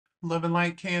Love and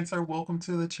light, Cancer. Welcome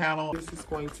to the channel. This is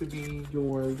going to be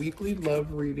your weekly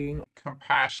love reading.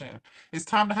 Compassion. It's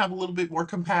time to have a little bit more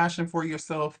compassion for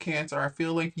yourself, Cancer. I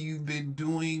feel like you've been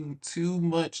doing too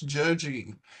much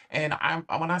judging. And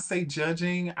when I say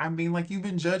judging, I mean like you've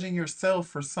been judging yourself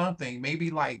for something.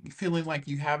 Maybe like feeling like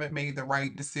you haven't made the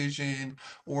right decision,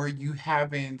 or you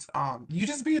haven't you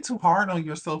just being too hard on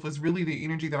yourself is really the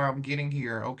energy that I'm getting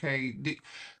here. Okay.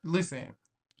 Listen,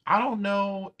 I don't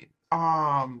know.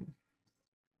 um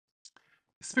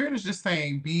Spirit is just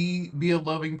saying be a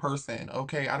loving person,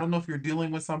 okay? I don't know if you're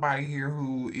dealing with somebody here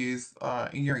who is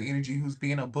in your energy who's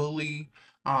being a bully.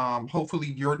 Hopefully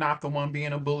you're not the one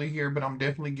being a bully here, but I'm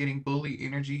definitely getting bully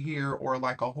energy here, or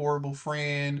like a horrible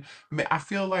friend. I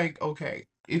feel like, okay,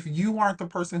 if you aren't the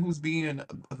person who's being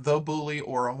the bully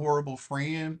or a horrible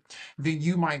friend, then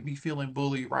you might be feeling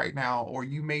bullied right now, or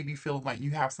you may be feeling like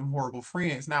you have some horrible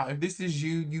friends. Now, if this is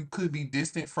you, you could be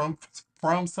distant from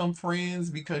some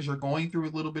friends because you're going through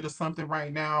a little bit of something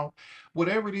right now.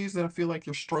 Whatever it is that I feel like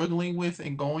you're struggling with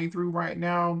and going through right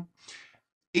now,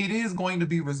 it is going to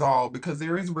be resolved because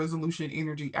there is resolution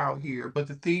energy out here. But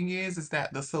the thing is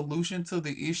that the solution to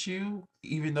the issue,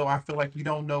 even though I feel like you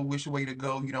don't know which way to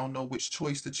go, you don't know which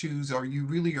choice to choose, or you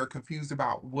really are confused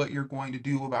about what you're going to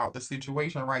do about the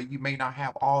situation, right? You may not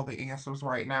have all the answers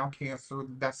right now, Cancer.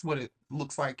 That's what it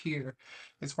looks like here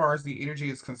as far as the energy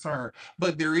is concerned.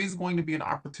 But there is going to be an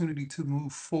opportunity to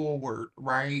move forward,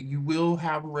 right? You will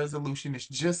have a resolution. It's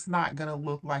just not going to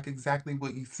look like exactly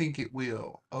what you think it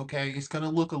will, okay? It's going to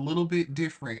look a little bit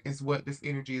different, is what this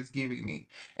energy is giving me.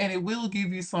 And it will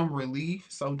give you some relief,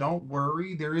 so don't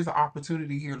worry. There is an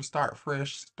opportunity here to start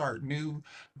fresh, start new,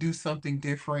 do something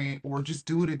different, or just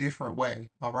do it a different way,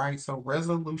 all right? So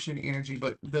resolution energy.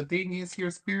 But the thing is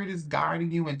here, Spirit is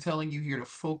guiding you and telling you here to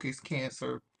focus,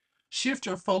 Cancer. Shift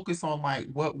your focus on like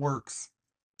what works,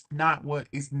 not what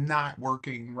is not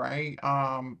working, right?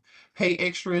 Pay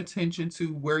extra attention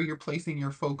to where you're placing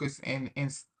your focus, and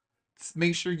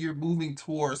make sure you're moving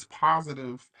towards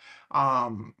positive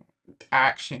um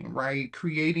action, right?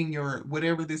 Creating your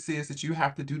whatever this is that you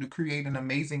have to do to create an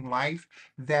amazing life.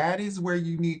 That is where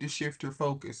you need to shift your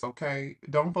focus, okay?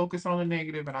 Don't focus on the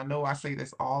negative. And I know I say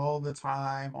this all the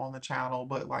time on the channel,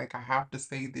 but like I have to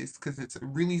say this because it's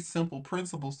really simple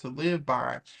principles to live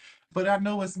by. But I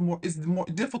know it's more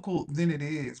difficult than it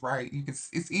is, right?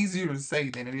 It's easier to say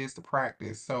than it is to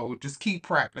practice. So just keep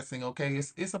practicing, okay?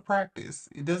 It's a practice.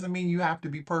 It doesn't mean you have to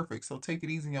be perfect. So take it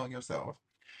easy on yourself.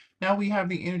 Now we have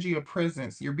the energy of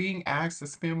presence. You're being asked to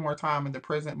spend more time in the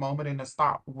present moment and to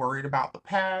stop worried about the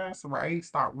past, right?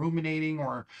 Stop ruminating,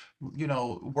 or,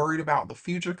 worried about the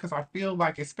future. Because I feel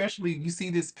like, especially you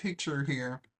see this picture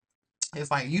here,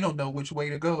 it's like you don't know which way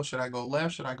to go. Should I go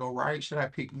left? Should I go right? Should I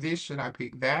pick this? Should I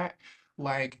pick that?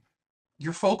 Like,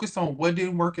 you're focused on what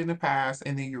didn't work in the past,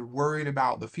 and then you're worried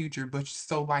about the future. But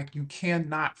so like you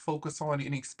cannot focus on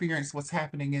and experience what's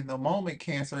happening in the moment,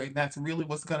 Cancer. And that's really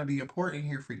what's going to be important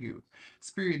here for you.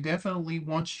 Spirit definitely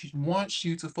wants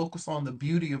you to focus on the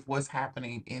beauty of what's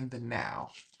happening in the now.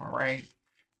 All right.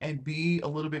 And be a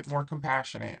little bit more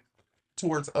compassionate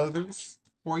towards others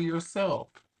or yourself.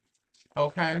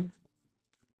 Okay.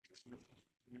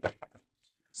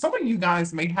 Some of you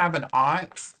guys may have an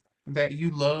aunt that you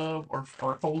love, or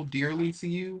hold dearly to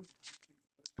you.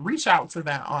 Reach out to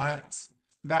that aunt.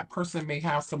 That person may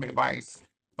have some advice,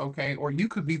 okay? Or you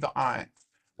could be the aunt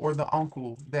or the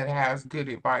uncle that has good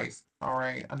advice, all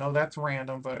right? I know that's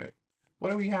random, but what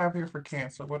do we have here for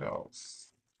Cancer? What else?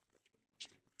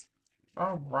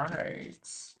 All right.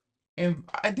 And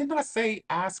I did not say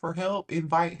ask for help,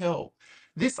 invite help.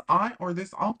 This aunt or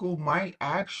this uncle might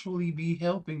actually be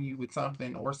helping you with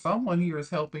something, or someone here is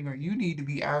helping, or you need to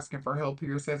be asking for help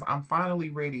here. It says, I'm finally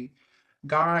ready.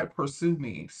 God pursue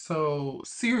me. So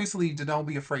seriously, don't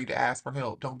be afraid to ask for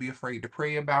help. Don't be afraid to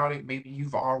pray about it. Maybe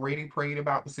you've already prayed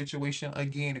about the situation.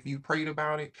 Again, if you prayed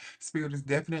about it, Spirit is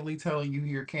definitely telling you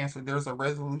here, Cancer, there's a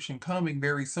resolution coming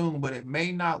very soon, but it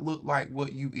may not look like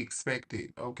what you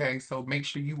expected. Okay, so make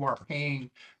sure you are paying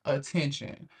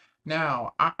attention.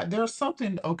 Now, there's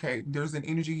something. Okay, there's an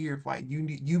energy here of like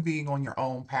you being on your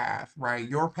own path, right?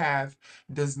 Your path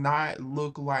does not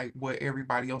look like what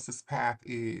everybody else's path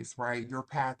is, right? Your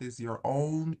path is your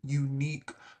own unique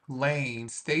lane.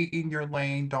 Stay in your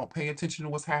lane. Don't pay attention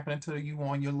to what's happening to you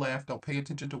on your left. Don't pay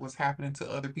attention to what's happening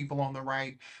to other people on the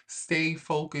right. Stay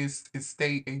focused and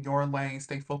stay in your lane.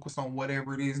 Stay focused on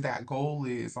whatever it is that goal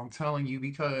is. I'm telling you,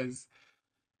 because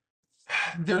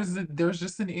there's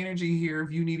just an energy here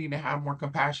of you needing to have more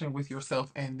compassion with yourself,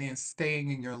 and then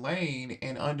staying in your lane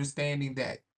and understanding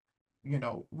that,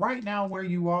 right now where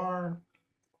you are,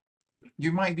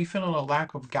 you might be feeling a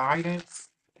lack of guidance,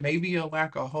 maybe a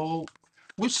lack of hope,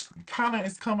 which kind of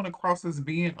is coming across as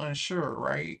being unsure,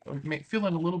 right? Or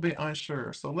feeling a little bit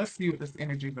unsure. So let's see what this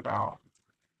energy is about.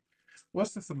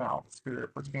 What's this about,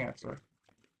 Spirit, for Cancer?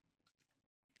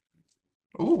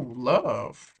 Ooh,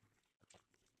 love.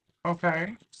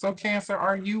 Okay. So Cancer,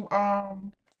 are you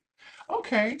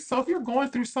okay, so if you're going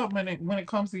through something when it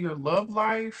comes to your love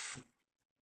life,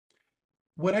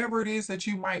 whatever it is that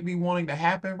you might be wanting to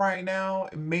happen right now,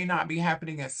 it may not be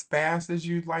happening as fast as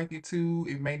you'd like it to.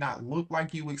 It may not look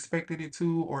like you expected it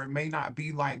to, or it may not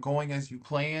be like going as you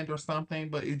planned or something,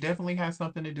 but it definitely has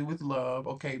something to do with love.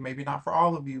 Okay, maybe not for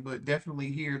all of you, but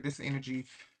definitely here, this energy.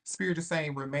 Spirit is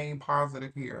saying remain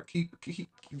positive here. Keep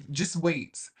just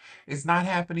wait. It's not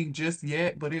happening just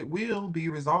yet, but it will be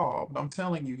resolved. I'm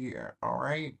telling you here. All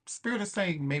right. Spirit is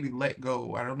saying maybe let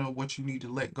go. I don't know what you need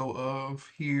to let go of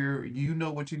here. You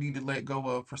know what you need to let go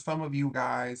of. For some of you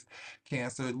guys,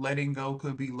 Cancer, letting go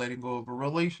could be letting go of a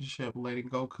relationship. Letting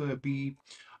go could be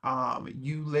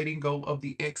you letting go of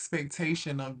the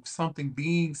expectation of something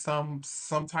being some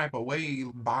type of way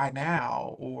by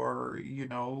now, or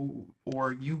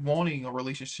or you wanting a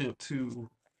relationship to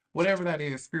whatever that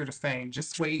is. Spirit is saying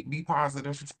just wait, be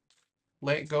positive,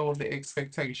 let go of the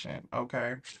expectation.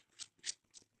 Okay.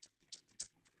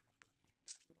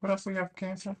 What else we have for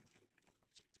Cancer?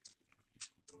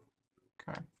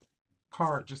 Okay.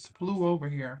 Card just flew over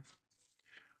here.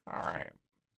 All right.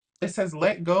 It says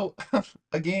let go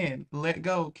again. Let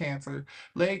go, Cancer.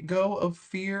 Let go of the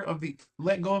fear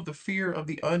of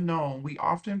the unknown. We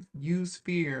often use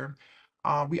fear.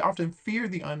 We often fear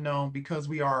the unknown because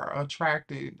we are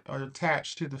attracted or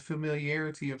attached to the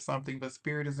familiarity of something. But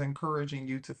Spirit is encouraging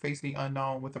you to face the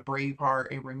unknown with a brave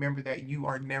heart and remember that you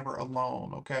are never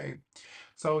alone. Okay,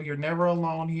 so you're never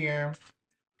alone here.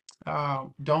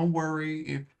 Don't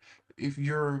worry if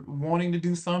you're wanting to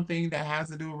do something that has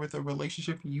to do with a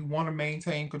relationship and you want to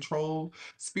maintain control.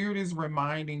 Spirit is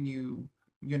reminding you,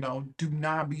 do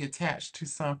not be attached to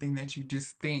something that you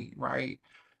just think, right?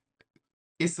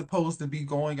 It's supposed to be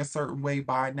going a certain way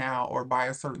by now or by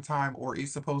a certain time, or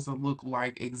it's supposed to look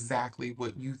like exactly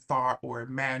what you thought or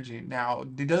imagined. Now,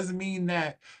 it doesn't mean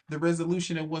that the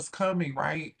resolution of what's coming,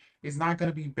 right, is not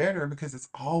going to be better, because it's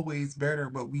always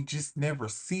better, but we just never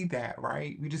see that,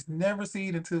 right? We just never see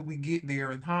it until we get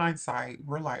there. In hindsight,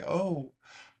 we're like, oh,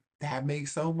 that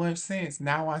makes so much sense.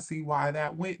 Now I see why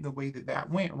that went the way that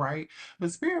that went, right?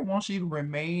 But Spirit wants you to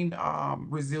remain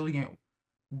resilient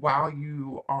while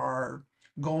you are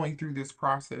going through this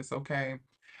process, okay?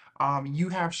 You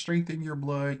have strength in your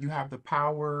blood. You have the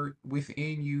power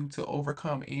within you to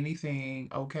overcome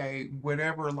anything, okay?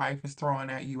 Whatever life is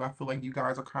throwing at you, I feel like you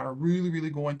guys are kind of really,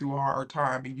 really going through a hard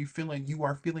time, and you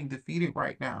are feeling defeated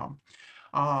right now.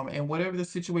 And whatever the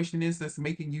situation is that's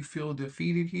making you feel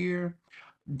defeated here,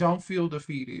 don't feel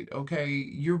defeated, okay?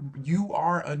 You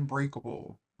are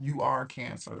unbreakable. You are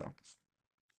Cancer.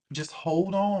 Just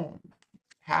hold on.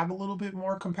 Have a little bit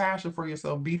more compassion for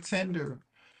yourself. Be tender,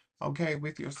 okay,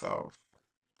 with yourself.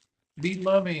 Be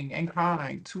loving and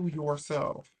kind to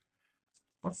yourself.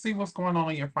 Let's see what's going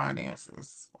on in your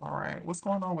finances. All right. What's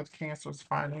going on with Cancer's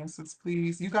finances,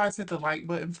 please? You guys hit the like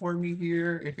button for me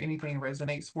here. If anything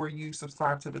resonates for you,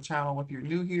 subscribe to the channel if you're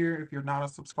new here. If you're not a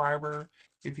subscriber,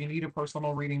 if you need a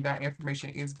personal reading, that information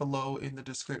is below in the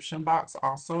description box.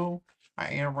 Also, I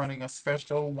am running a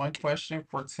special one question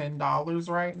for $10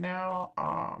 right now.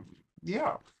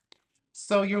 Yeah.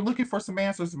 So you're looking for some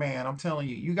answers, man. I'm telling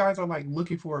you, you guys are like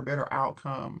looking for a better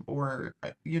outcome, or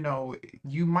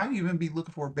you might even be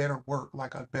looking for a better work,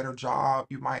 like a better job.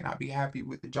 You might not be happy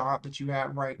with the job that you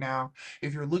have right now.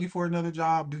 If you're looking for another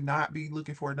job, do not be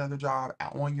looking for another job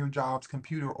on your job's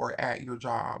computer or at your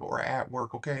job or at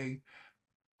work, okay?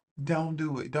 Don't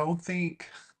do it. Don't think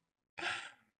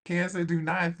Cancer, do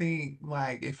not think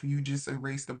like if you just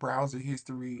erase the browser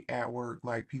history at work,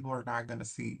 like people are not gonna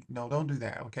see. No, don't do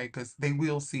that, okay? Because they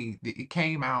will see. It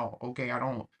came out, okay? I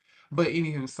don't. But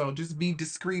anywho, so just be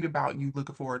discreet about you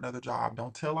looking for another job.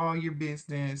 Don't tell all your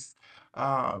business.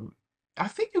 Um, I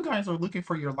think you guys are looking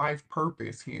for your life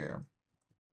purpose here.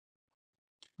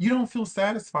 You don't feel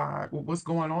satisfied with what's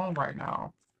going on right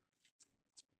now.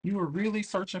 You are really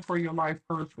searching for your life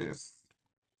purpose.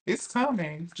 It's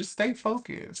coming. Just stay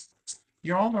focused.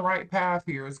 You're on the right path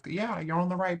here. Yeah, you're on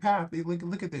the right path.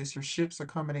 Look at this. Your ships are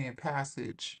coming in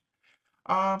passage.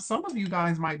 Some of you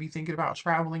guys might be thinking about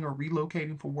traveling or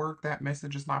relocating for work. That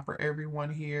message is not for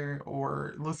everyone here.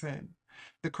 Or listen,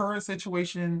 the current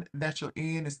situation that you're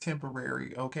in is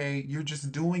temporary, okay? You're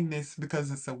just doing this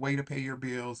because it's a way to pay your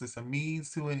bills. It's a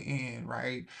means to an end,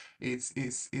 right?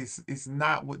 It's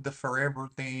not what the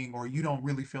forever thing, or you don't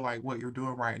really feel like what you're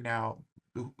doing right now.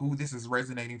 who this is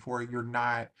resonating for, you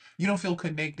don't feel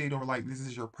connected or like this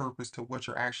is your purpose to what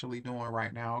you're actually doing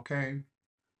right now, okay?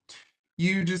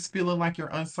 You just feeling like you're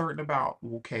uncertain about,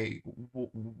 okay,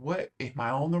 what am I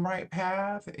on the right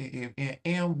path?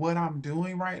 And what I'm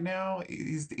doing right now,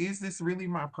 is this really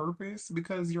my purpose?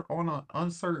 Because you're on an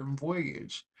uncertain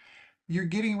voyage. You're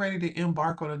getting ready to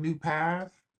embark on a new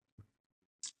path.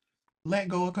 Let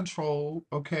go of control,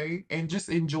 okay? And just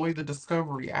enjoy the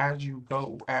discovery as you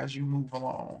go, as you move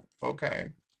along, okay?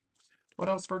 What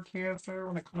else for Cancer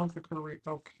when it comes to career?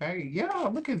 Okay, yeah,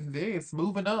 look at this.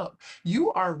 Moving up.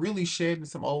 You are really shedding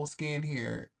some old skin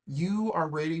here. You are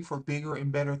ready for bigger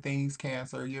and better things,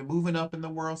 Cancer. You're moving up in the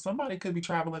world. Somebody could be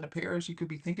traveling to Paris. You could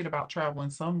be thinking about traveling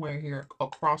somewhere here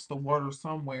across the water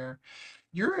somewhere.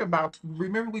 You're about to,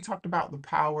 remember we talked about the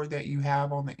power that you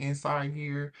have on the inside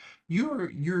here.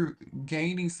 You're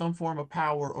gaining some form of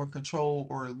power or control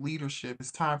or leadership. It's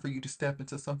time for you to step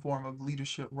into some form of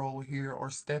leadership role here or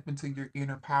step into your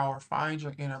inner power. Find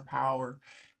your inner power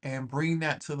and bring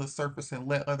that to the surface and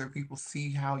let other people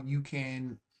see how you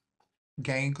can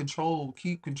gain control,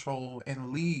 keep control,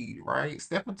 and lead, right?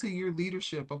 Step into your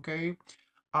leadership, okay?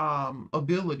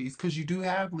 Abilities, because you do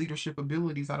have leadership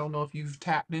abilities. I don't know if you've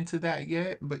tapped into that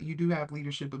yet, but you do have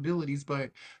leadership abilities.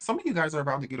 But some of you guys are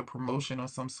about to get a promotion of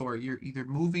some sort. You're either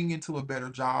moving into a better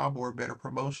job or a better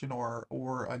promotion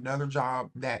or another job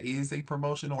that is a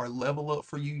promotion or a level up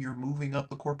for you. You're moving up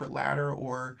the corporate ladder,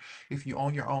 or if you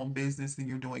own your own business and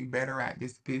you're doing better at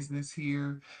this business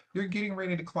here, you're getting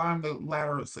ready to climb the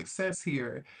ladder of success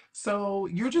here. So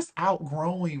you're just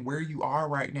outgrowing where you are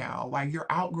right now. Like you're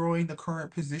outgrowing the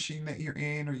current position that you're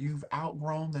in, or you've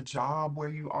outgrown the job where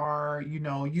you are.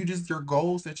 You just your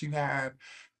goals that you have,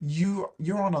 you're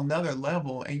on another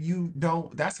level and you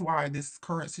don't that's why this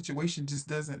current situation just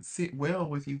doesn't sit well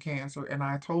with you, Cancer. And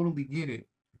I totally get it.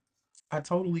 I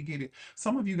totally get it.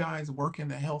 Some of you guys work in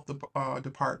the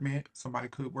department. Somebody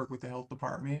could work with the health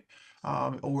department,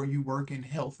 or you work in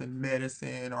health and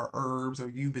medicine or herbs, or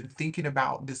you've been thinking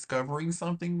about discovering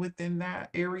something within that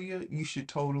area. You should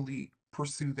totally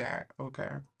pursue that. Okay,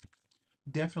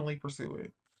 definitely pursue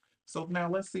it. So now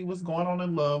let's see what's going on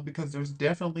in love because there's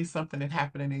definitely something that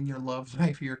happening in your love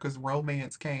life here because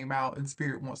romance came out and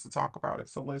spirit wants to talk about it.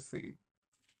 So let's see.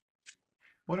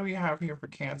 What do we have here for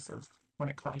Cancer when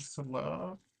it comes to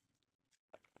love?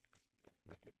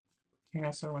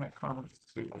 Cancer when it comes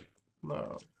to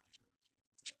love.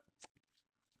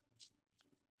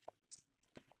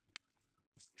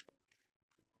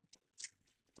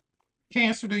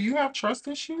 Cancer, do you have trust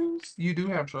issues? You do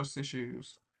have trust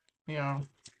issues. Yeah.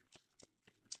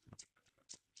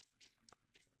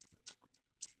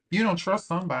 You don't trust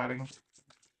somebody.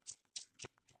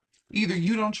 Either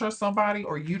you don't trust somebody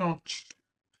or you don't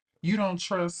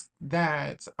trust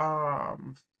that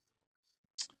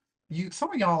you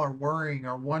some of y'all are worrying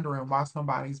or wondering why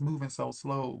somebody's moving so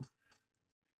slow.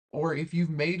 Or if you've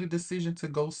made a decision to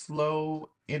go slow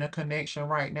in a connection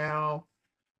right now,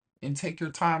 and take your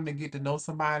time to get to know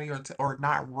somebody or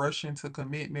not rush into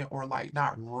commitment or like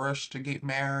not rush to get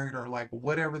married or like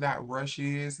whatever that rush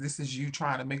is. This is you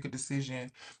trying to make a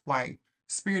decision. Like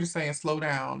spirit is saying slow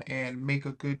down and make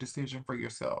a good decision for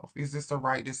yourself. Is this the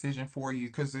right decision for you?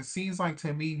 Because it seems like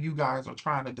to me you guys are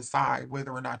trying to decide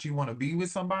whether or not you want to be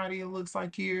with somebody, it looks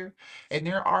like here. And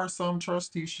there are some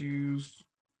trust issues.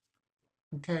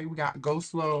 Okay, we got go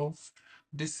slow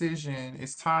decision.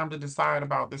 It's time to decide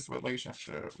about this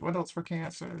relationship. What else for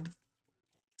Cancer?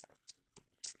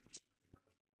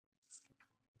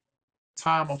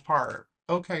 Time apart.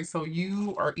 Okay, so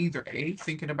you are either A,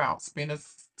 thinking about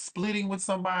splitting with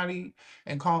somebody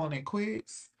and calling it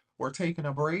quits or taking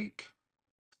a break.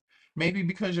 Maybe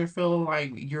because you're feeling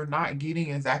like you're not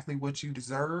getting exactly what you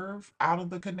deserve out of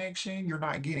the connection. You're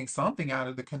not getting something out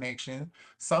of the connection.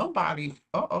 Somebody,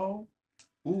 uh-oh,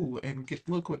 ooh, and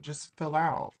look what just fell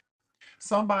out.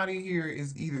 Somebody here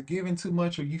is either giving too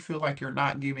much or you feel like you're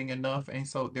not giving enough. And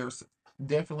so there's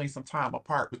definitely some time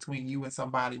apart between you and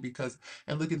somebody because,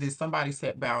 and look at this, somebody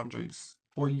set boundaries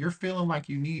or you're feeling like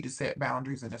you need to set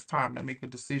boundaries and it's time to make a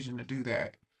decision to do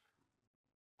that.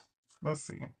 Let's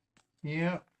see.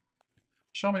 Yeah.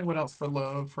 Show me what else for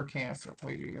love for Cancer,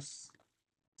 please.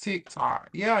 TikTok.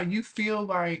 Yeah, you feel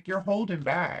like you're holding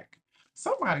back.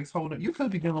 Somebody's holding, you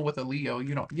could be dealing with a Leo.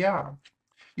 Yeah.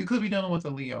 You could be dealing with a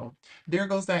Leo. There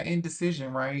goes that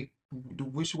indecision, right?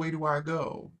 Which way do I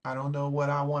go? I don't know what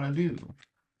I want to do.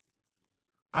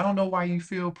 I don't know why you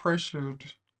feel pressured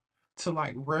to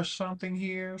like rush something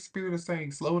here. Spirit is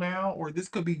saying slow down, or this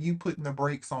could be you putting the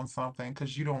brakes on something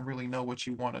because you don't really know what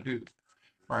you want to do,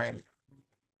 right?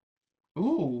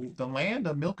 Ooh, the land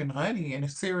of milk and honey and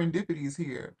serendipity is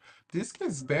here. This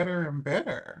gets better and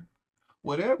better.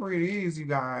 Whatever it is, you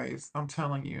guys, I'm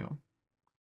telling you.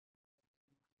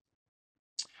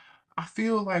 I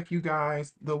feel like you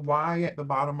guys, the Y at the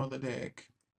bottom of the deck.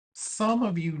 Some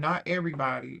of you, not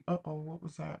everybody. Uh-oh, what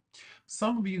was that?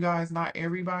 Some of you guys, not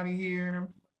everybody here,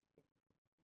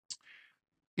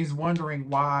 is wondering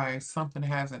why something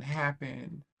hasn't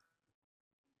happened,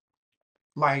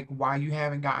 like why you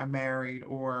haven't gotten married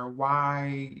or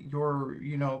why your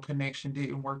connection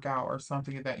didn't work out or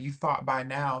something, that you thought by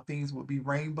now things would be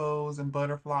rainbows and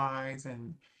butterflies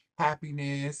and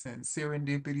happiness and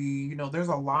serendipity. There's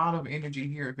a lot of energy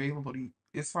here available to you.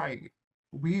 It's like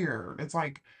weird. It's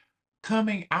like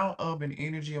coming out of an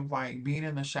energy of like being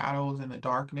in the shadows and the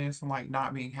darkness and like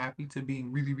not being happy to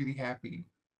being really really happy.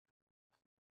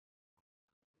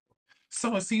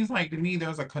 So it seems like to me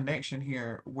there's a connection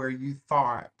here where you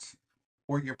thought,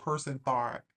 or your person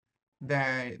thought,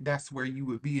 that that's where you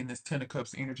would be in this Ten of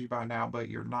Cups energy by now, but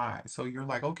you're not. So you're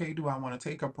like, okay, do I want to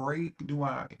take a break? Do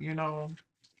I?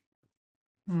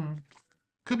 Hmm.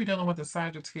 Could be dealing with a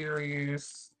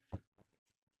Sagittarius,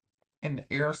 an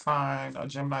air sign, a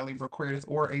Gemini, Libra, Aquarius,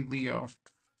 or a Leo.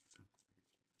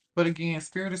 But again,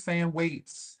 Spirit is saying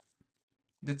wait.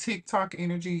 The TikTok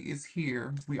energy is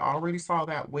here. We already saw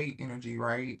that weight energy,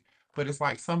 right? But it's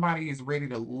like somebody is ready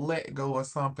to let go of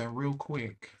something real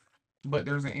quick. But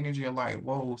there's an energy of like,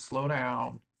 whoa, slow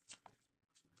down.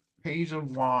 Page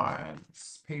of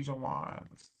Wands. Page of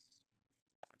Wands.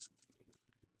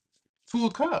 Two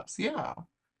of Cups. Yeah.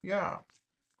 Yeah.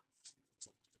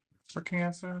 For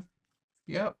Cancer.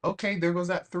 Yep. Okay, there goes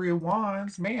that Three of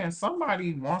Wands. Man,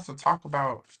 somebody wants to talk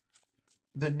about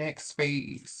the next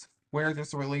phase, where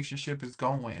this relationship is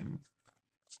going.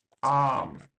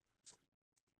 Um,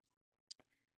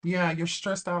 Yeah, you're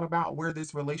stressed out about where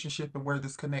this relationship and where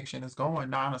this connection is going.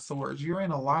 Nine of Swords. You're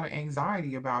in a lot of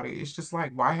anxiety about it. It's just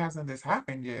like, why hasn't this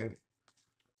happened yet?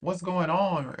 What's going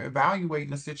on?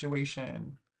 Evaluating the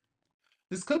situation.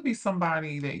 This could be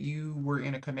somebody that you were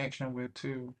in a connection with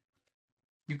too.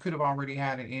 You could have already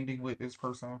had an ending with this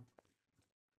person.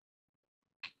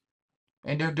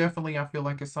 And there definitely, I feel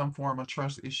like, is some form of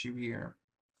trust issue here.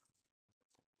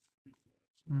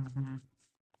 Hmm.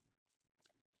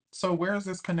 So where's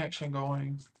this connection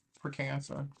going for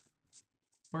Cancer?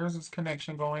 Where's this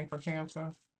connection going for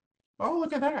Cancer? Oh,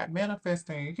 look at that.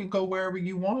 Manifesting. It can go wherever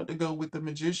you want it to go with the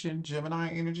magician, Gemini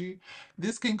energy.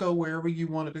 This can go wherever you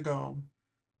want it to go.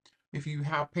 If you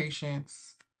have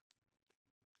patience,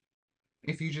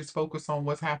 if you just focus on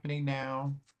what's happening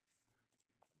now.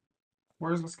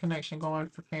 Where's this connection going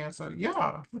for Cancer?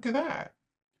 Yeah, look at that.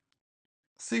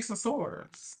 Six of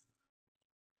Swords.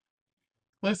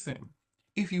 Listen,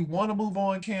 if you want to move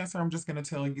on, Cancer, I'm just gonna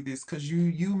tell you this because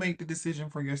you make the decision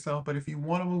for yourself. But if you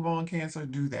want to move on, Cancer,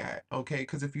 do that, okay?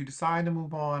 Because if you decide to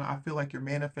move on, I feel like you're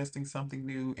manifesting something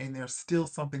new, and there's still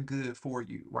something good for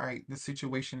you, right? The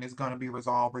situation is gonna be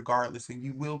resolved regardless, and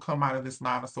you will come out of this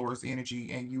Nine of Swords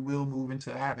energy, and you will move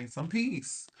into having some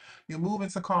peace. You'll move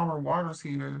into calmer waters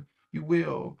here. You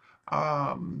will.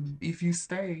 If you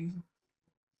stay,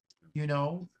 you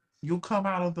know you'll come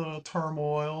out of the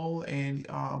turmoil, and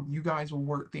you guys will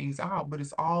work things out, but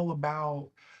it's all about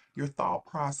your thought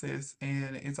process,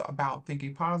 and it's about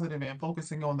thinking positive and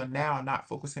focusing on the now, not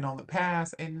focusing on the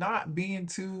past, and not being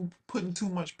too putting too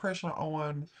much pressure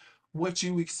on what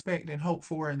you expect and hope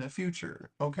for in the future.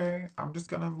 Okay, I'm just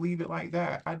gonna leave it like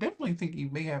that. I definitely think you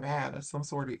may have had some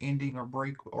sort of ending or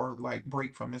break, or like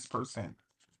break from this person.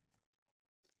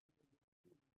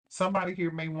 Somebody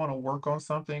here may want to work on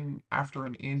something after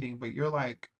an ending, but you're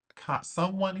like,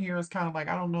 someone here is kind of like,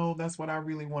 I don't know, that's what I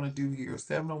really want to do here.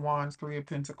 Seven of Wands, Three of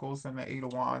Pentacles, and the Eight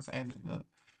of Wands, and the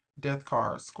Death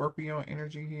card. Scorpio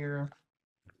energy here.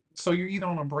 So you're either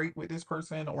on a break with this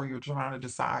person, or you're trying to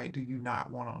decide, do you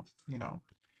not want to.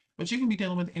 But you can be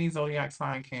dealing with any zodiac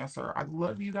sign, Cancer. I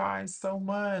love you guys so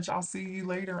much. I'll see you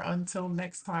later. Until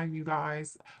next time, you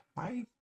guys. Bye.